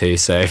nudes too.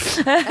 So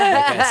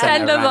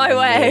send them my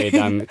way.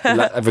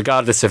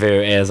 Regardless of who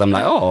it is, I'm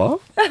like,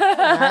 oh.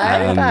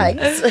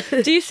 Thanks.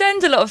 Do you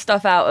send a lot of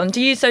stuff out, and do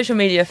you use social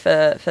media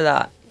for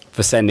that?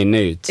 For sending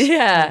nudes?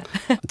 Yeah.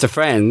 To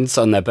friends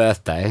on their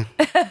birthday.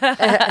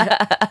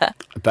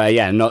 But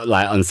yeah, not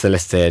like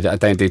unsolicited. I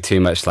don't do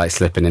too much like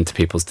slipping into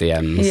people's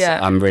DMs. Yeah.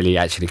 I'm really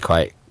actually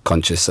quite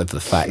conscious of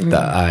the fact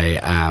that I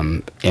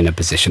am in a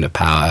position of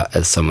power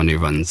as someone who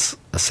runs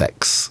a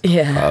sex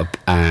club,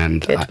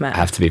 and I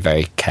have to be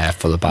very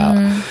careful about.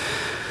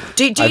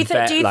 Do you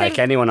think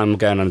anyone I'm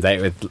going on a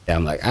date with,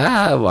 I'm like,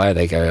 why are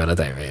they going on a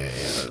date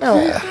with?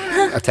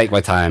 I take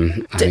my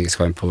time. I think it's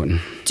quite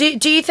important.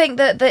 Do you think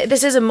that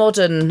this is a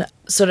modern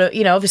sort of,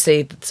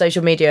 obviously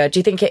social media, do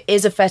you think it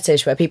is a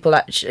fetish where people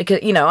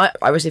actually,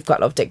 I received quite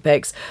a lot of dick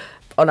pics.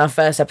 On our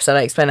first episode,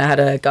 I explained I had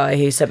a guy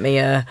who sent me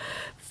a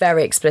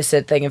very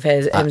explicit thing of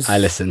his. I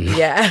listened.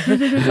 Yeah,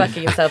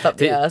 fucking himself up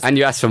the arse. And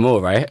you asked for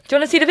more, right? Do you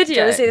want to see the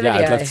video? Yeah,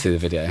 I'd love to see the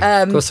video.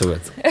 Of course I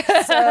would.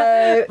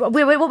 So what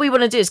we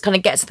want to do is kind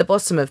of get to the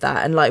bottom of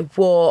that and like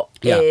what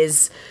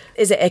is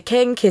it a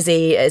kink? Is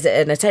it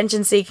an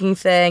attention-seeking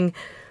thing?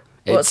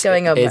 What's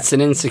going on? It's an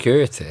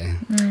insecurity.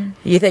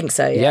 You think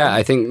so? Yeah,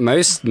 I think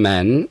most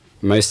men,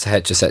 most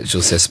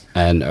heterosexual cis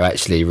men are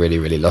actually really,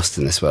 really lost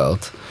in this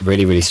world.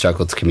 Really, really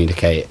struggle to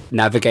communicate.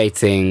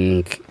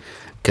 Navigating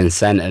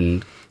consent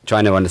and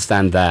trying to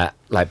understand that,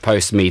 like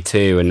post Me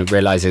Too, and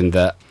realizing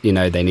that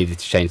they needed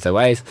to change their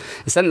ways.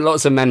 It sent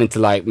lots of men into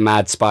like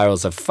mad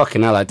spirals of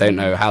fucking hell, I don't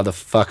know how the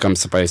fuck I'm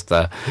supposed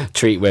to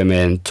treat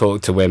women,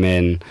 talk to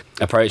women,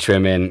 approach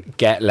women,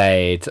 get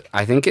laid.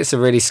 I think it's a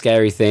really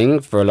scary thing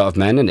for a lot of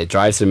men, and it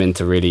drives them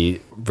into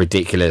really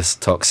ridiculous,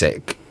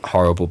 toxic,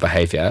 horrible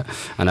behavior.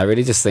 And I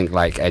really just think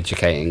like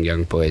educating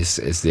young boys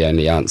is the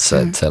only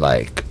answer to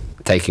like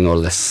taking all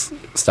this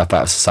stuff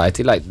out of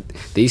society. Like,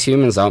 these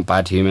humans aren't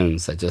bad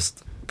humans, they're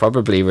just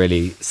probably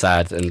really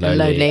sad and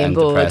lonely and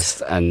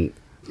depressed, and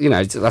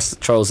that's the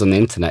trolls on the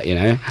internet.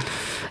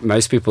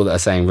 Most people that are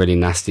saying really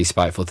nasty,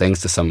 spiteful things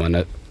to someone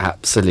are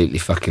absolutely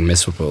fucking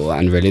miserable,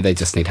 and really they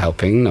just need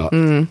helping, not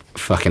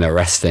fucking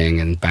arresting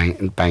and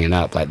banging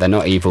up. Like, they're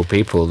not evil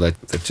people, they're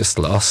just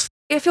lost.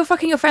 If you're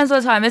fucking your friends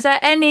all the time, is there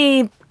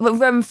any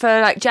room for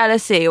like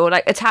jealousy or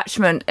like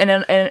attachment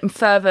in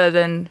further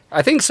than?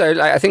 I think so.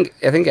 Like, I think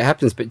it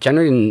happens, but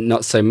generally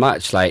not so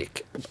much.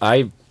 Like,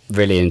 I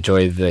really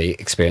enjoy the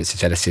experience of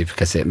jealousy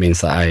because it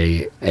means that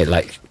it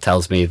like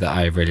tells me that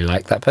I really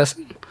like that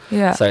person.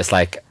 Yeah. So it's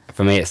like,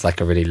 for me, it's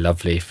like a really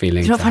lovely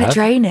feeling. Do you not find it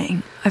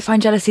draining? I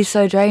find jealousy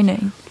so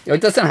draining.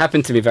 It doesn't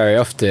happen to me very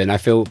often. I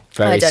feel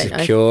very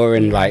secure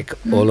in like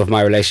all of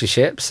my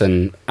relationships,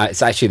 and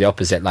it's actually the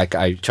opposite. Like,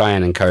 I try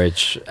and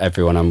encourage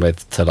everyone I'm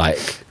with to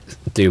like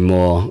do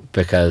more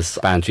because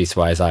boundaries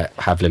wise I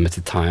have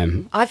limited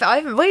time. I've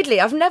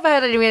never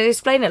heard anyone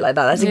explain it like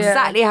that. That's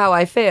exactly how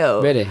I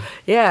feel. Really?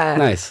 Yeah.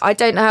 Nice. I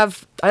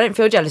don't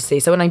feel jealousy,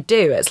 so when I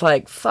do, it's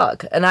like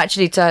fuck. And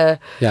actually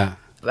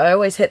I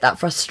always hit that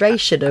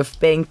frustration of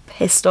being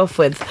pissed off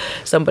with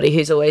somebody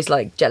who's always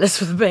like jealous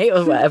with me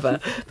or whatever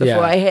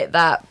before I hit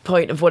that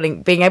point of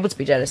being able to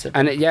be jealous with me.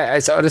 And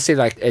it's honestly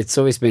like it's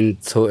always been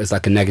taught as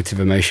like a negative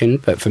emotion,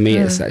 but for me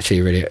it's actually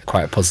really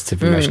quite a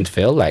positive emotion to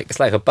feel. Like it's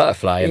like a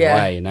butterfly in a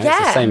way, you know. It's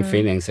the same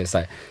feeling. So it's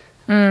like,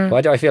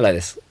 why do I feel like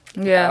this?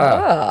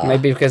 Yeah.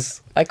 Maybe because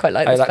I quite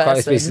like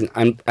this person.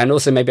 And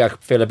also maybe I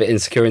feel a bit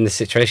insecure in this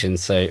situation.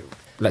 So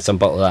let's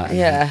unbottle that.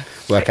 And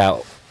work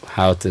out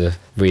how to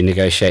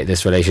renegotiate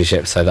this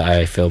relationship so that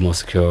I feel more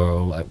secure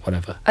or like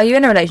whatever. Are you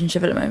in a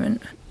relationship at the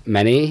moment?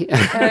 Many.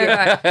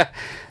 I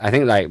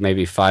think like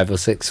maybe 5 or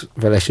 6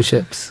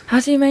 relationships. How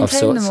do you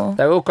maintain them all?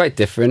 They're all quite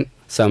different.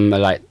 Some are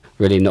like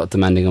really not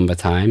demanding on my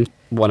time.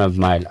 One of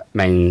my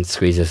main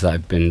squeezers that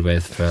I've been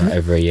with for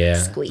over a year,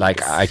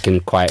 like I can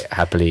quite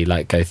happily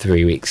like go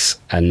 3 weeks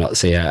and not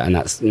see her, and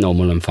that's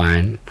normal and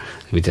fine.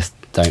 We just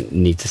don't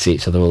need to see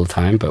each other all the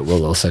time, but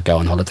we'll also go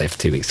on holiday for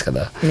 2 weeks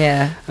together.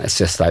 Yeah. It's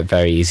just like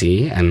very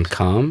easy and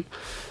calm.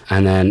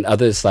 And then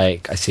others,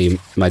 like I see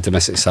my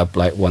domestic sub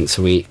like once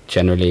a week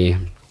generally,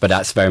 but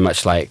that's very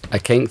much like a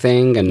kink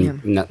thing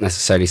and not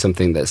necessarily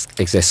something that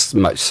exists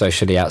much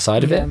socially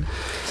outside of it.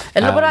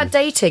 And what about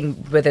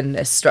dating within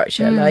this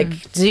structure?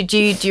 Like, do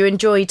you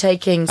enjoy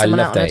taking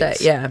someone out on a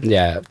date?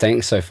 Yeah,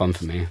 dating's so fun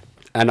for me.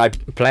 And I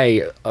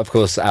play, of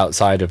course,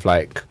 outside of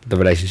like the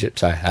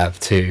relationships I have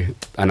too,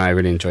 and I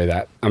really enjoy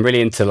that. I'm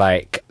really into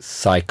like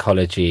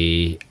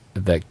psychology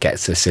that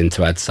gets us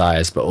into our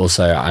desires, but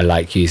also I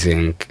like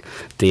using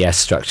DS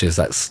structures,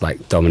 that's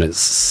like dominant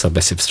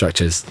submissive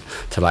structures,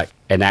 to like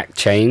enact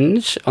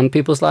change on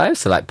people's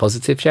lives, so like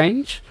positive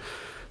change.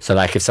 So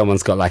like if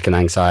someone's got like an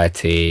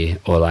anxiety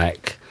or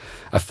like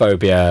a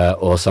phobia,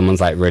 or someone's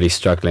like really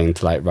struggling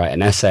to like write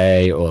an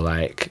essay, or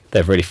like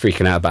they're really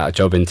freaking out about a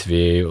job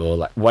interview, or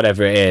like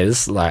whatever it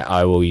is, like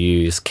I will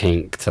use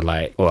kink to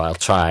like, or I'll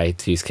try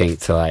to use kink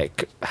to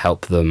like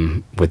help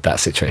them with that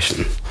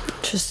situation.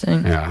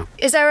 Interesting. Yeah.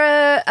 Is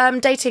there a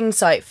dating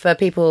site for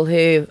people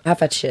who have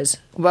fetishes?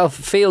 Well,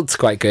 Field's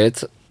quite good.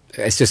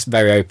 It's just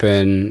very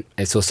open.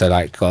 It's also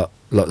like got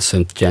lots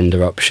of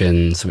gender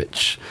options,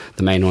 which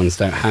the main ones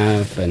don't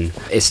have. And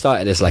it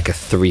started as like a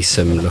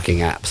threesome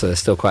looking app, so there's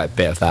still quite a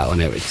bit of that on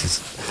it, which is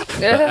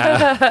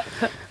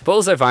but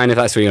also fine if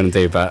that's what you want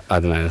to do, but I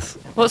don't know.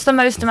 What's the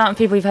most amount of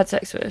people you've had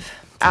sex with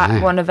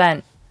at one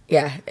event?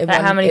 Yeah.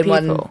 How many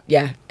people?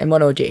 In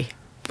one orgy.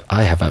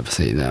 I have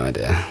absolutely no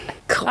idea.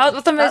 God,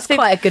 what's the most that's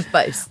quite a good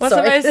boast. What's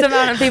the most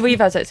amount of people you've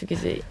had sex with,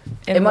 Gizzi?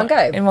 In one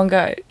go? In one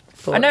go.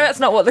 I know that's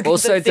not what the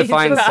also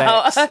define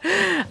about. sex.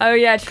 Oh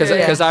yeah, true.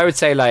 Because I would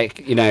say like,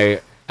 you know,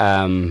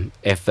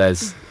 if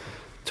there's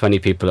 20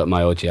 people at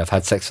my orgy, I've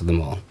had sex with them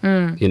all.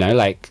 You know,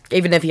 like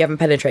even if you haven't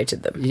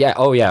penetrated them. Yeah.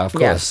 Oh yeah. Of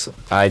course.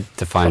 I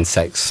define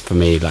sex for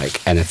me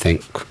like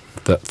anything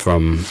that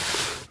from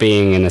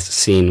being in a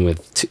scene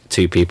with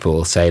two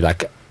people, say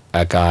like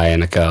a guy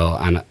and a girl,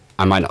 and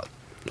I might not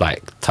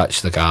like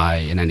touch the guy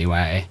in any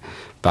way,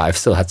 but I've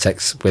still had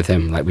sex with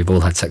him. Like we've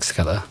all had sex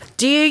together.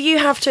 Do you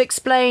have to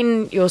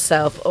explain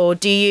yourself, or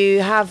do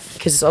you have,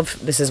 because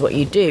this is what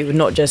you do,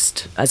 not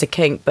just as a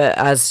kink, but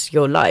as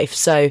your life.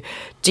 So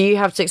do you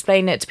have to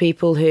explain it to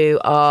people who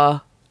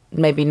are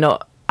maybe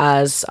not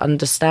as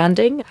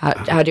understanding?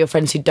 How do your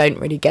friends who don't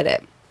really get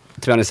it?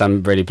 To be honest,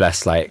 I'm really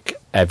blessed, like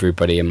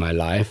everybody in my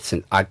life,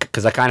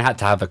 because I kind of had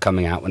to have a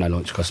coming out when I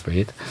launched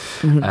Crossbreed.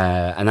 And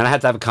then I had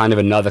to have kind of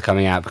another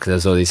coming out because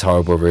there's all these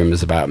horrible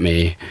rumours about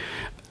me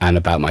and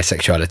about my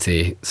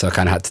sexuality, so I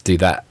kind of had to do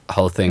that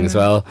whole thing as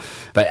well.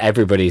 But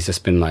everybody's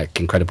just been like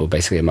incredible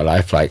basically in my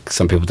life. Like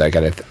some people don't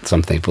get it,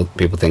 some people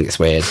think it's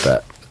weird,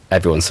 but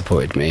everyone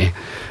supported me,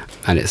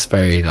 and it's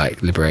very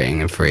like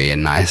liberating and free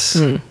and nice.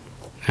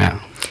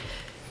 Yeah.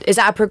 Is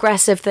that a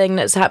progressive thing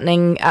that's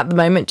happening at the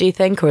moment, do you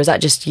think, or is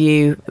that just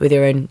you with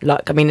your own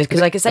luck? I mean,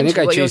 because like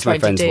essentially what you're trying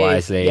to do. I think I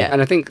choose my friends wisely,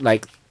 and I think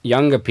like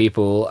younger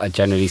people are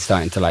generally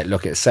starting to like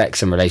look at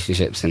sex and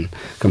relationships in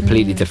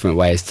completely different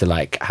ways to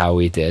like how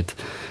we did.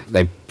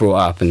 They brought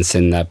up and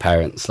seen their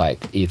parents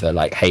like either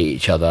like hate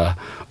each other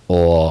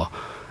or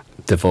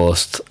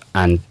divorced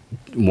and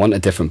want a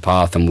different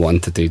path and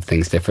want to do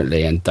things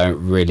differently and don't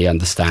really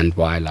understand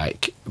why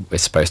like we're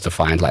supposed to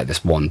find like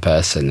this one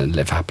person and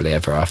live happily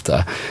ever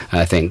after.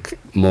 And I think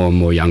more and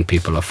more young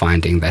people are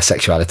finding their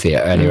sexuality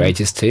at earlier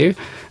ages too,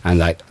 and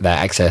like their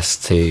access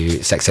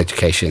to sex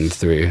education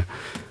through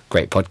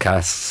great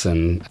podcasts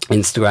and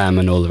Instagram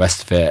and all the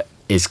rest of it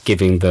is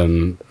giving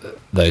them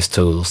those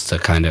tools to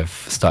kind of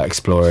start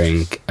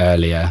exploring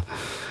earlier.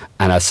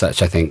 And as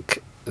such, I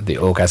think the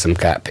orgasm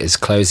gap is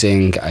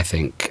closing. I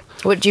think.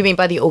 What do you mean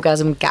by the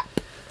orgasm gap?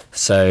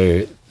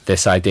 So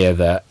this idea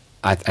that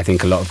I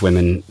think a lot of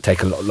women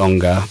take a lot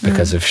longer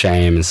because of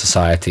shame and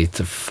society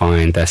to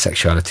find their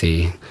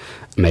sexuality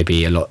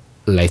maybe a lot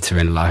later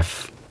in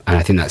life. And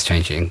I think that's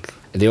changing.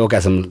 The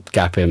orgasm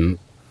gap in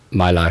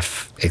my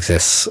life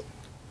exists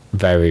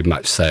very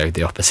much so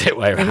the opposite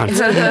way around.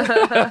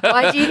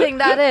 Why do you think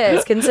that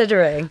is,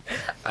 considering?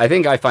 I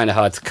think I find it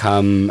hard to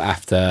come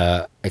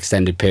after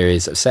extended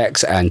periods of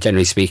sex, and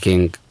generally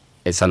speaking,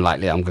 it's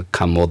unlikely I'm going to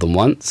come more than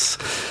once.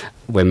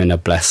 Women are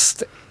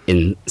blessed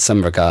in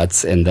some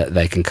regards in that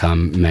they can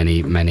come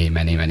many, many,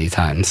 many, many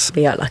times.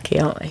 We are lucky,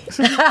 aren't we?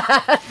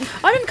 I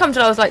didn't come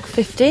till I was like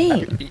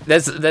 15.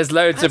 There's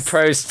loads of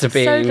pros to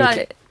being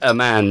a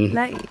man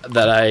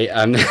that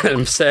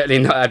I'm certainly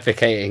not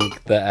advocating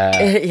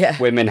that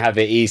women have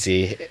it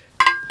easy.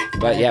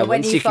 But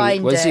once you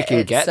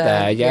can get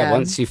there,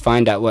 once you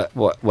find out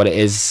what it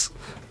is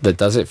that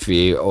does it for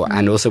you,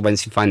 and also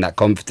once you find that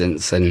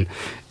confidence and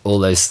all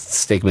those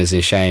stigmas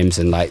and shames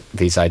and like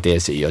these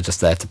ideas that you're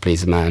just there to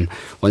please a man,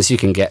 once you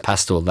can get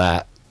past all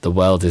that, the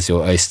world is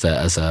your oyster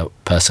as a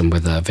person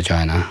with a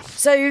vagina.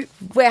 So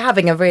we're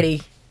having a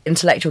really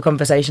intellectual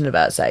conversation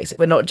about sex.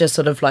 We're not just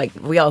sort of like,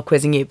 we are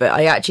quizzing you, but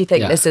I actually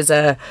think this is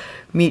a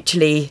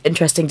mutually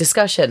interesting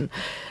discussion.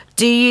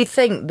 Do you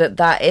think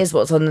that is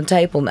what's on the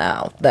table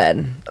now,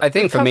 then? I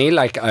think for me,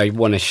 like, I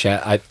want to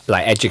share,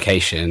 like,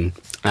 education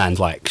and,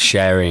 like,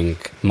 sharing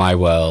my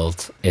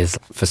world is,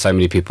 for so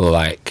many people,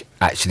 like,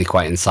 actually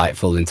quite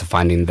insightful into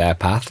finding their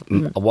path.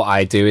 What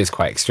I do is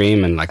quite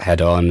extreme and, like,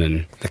 head on,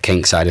 and the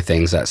kink side of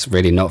things, that's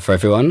really not for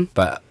everyone.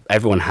 But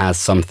everyone has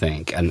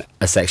something, and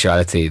a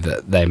sexuality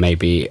that they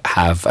maybe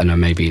have and are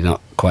maybe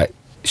not quite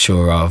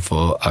sure of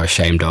or are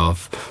ashamed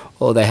of.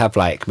 Or they have,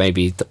 like,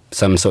 maybe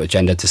some sort of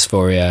gender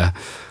dysphoria.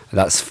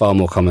 That's far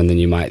more common than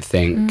you might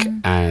think.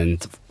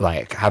 And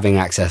like having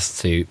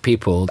access to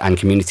people and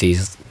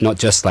communities, not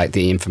just like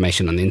the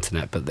information on the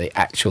internet, but the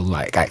actual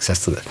like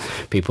access to the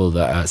people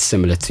that are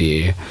similar to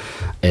you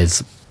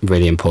is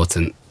really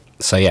important.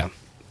 So yeah,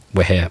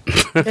 we're here.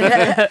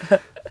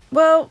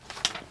 Well,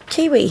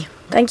 Kiwi,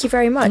 thank you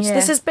very much.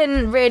 This has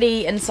been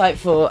really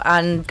insightful,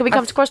 and can we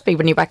come to Crossbreed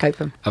when you're back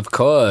open? Of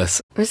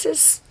course. This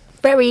is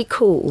very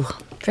cool.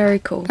 Very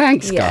cool.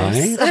 Thanks,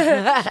 guys.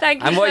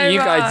 Thank you. And what so you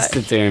much. guys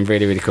are doing,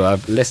 really, really cool.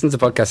 I've listened to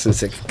podcasts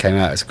since it came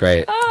out. It's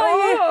great.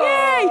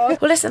 Oh, yay!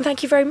 Well, listen,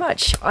 thank you very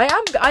much. I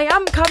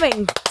am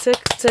coming to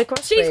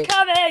Crossbreed. She's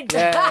coming.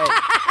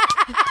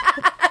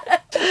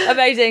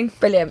 Amazing.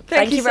 Brilliant.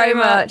 Thank you very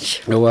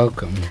much. You're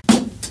welcome.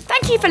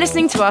 Thank you for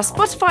listening to our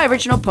Spotify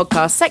original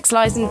podcast, Sex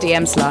Lies and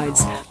DM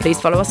Slides. Please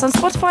follow us on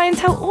Spotify and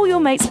tell all your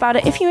mates about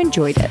it if you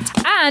enjoyed it.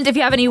 And if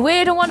you have any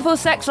weird and wonderful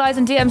sex lies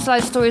and DM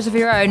slide stories of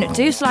your own,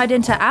 do slide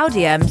into our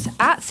DMs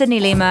at Sydney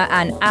Lima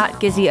and at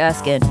Gizzi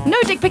Erskine. No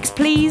dick pics,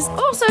 please.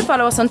 Also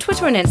follow us on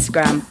Twitter and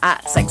Instagram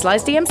at Sex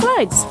Lies DM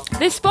Slides.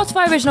 This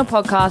Spotify original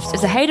podcast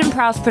is a Hayden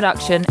Prowse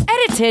production,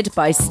 Edited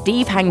by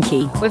Steve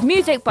Hankey. with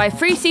music by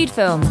Free Seed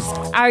Films.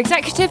 Our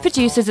executive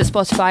producers at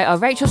Spotify are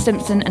Rachel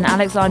Simpson and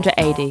Alexandra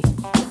Adey.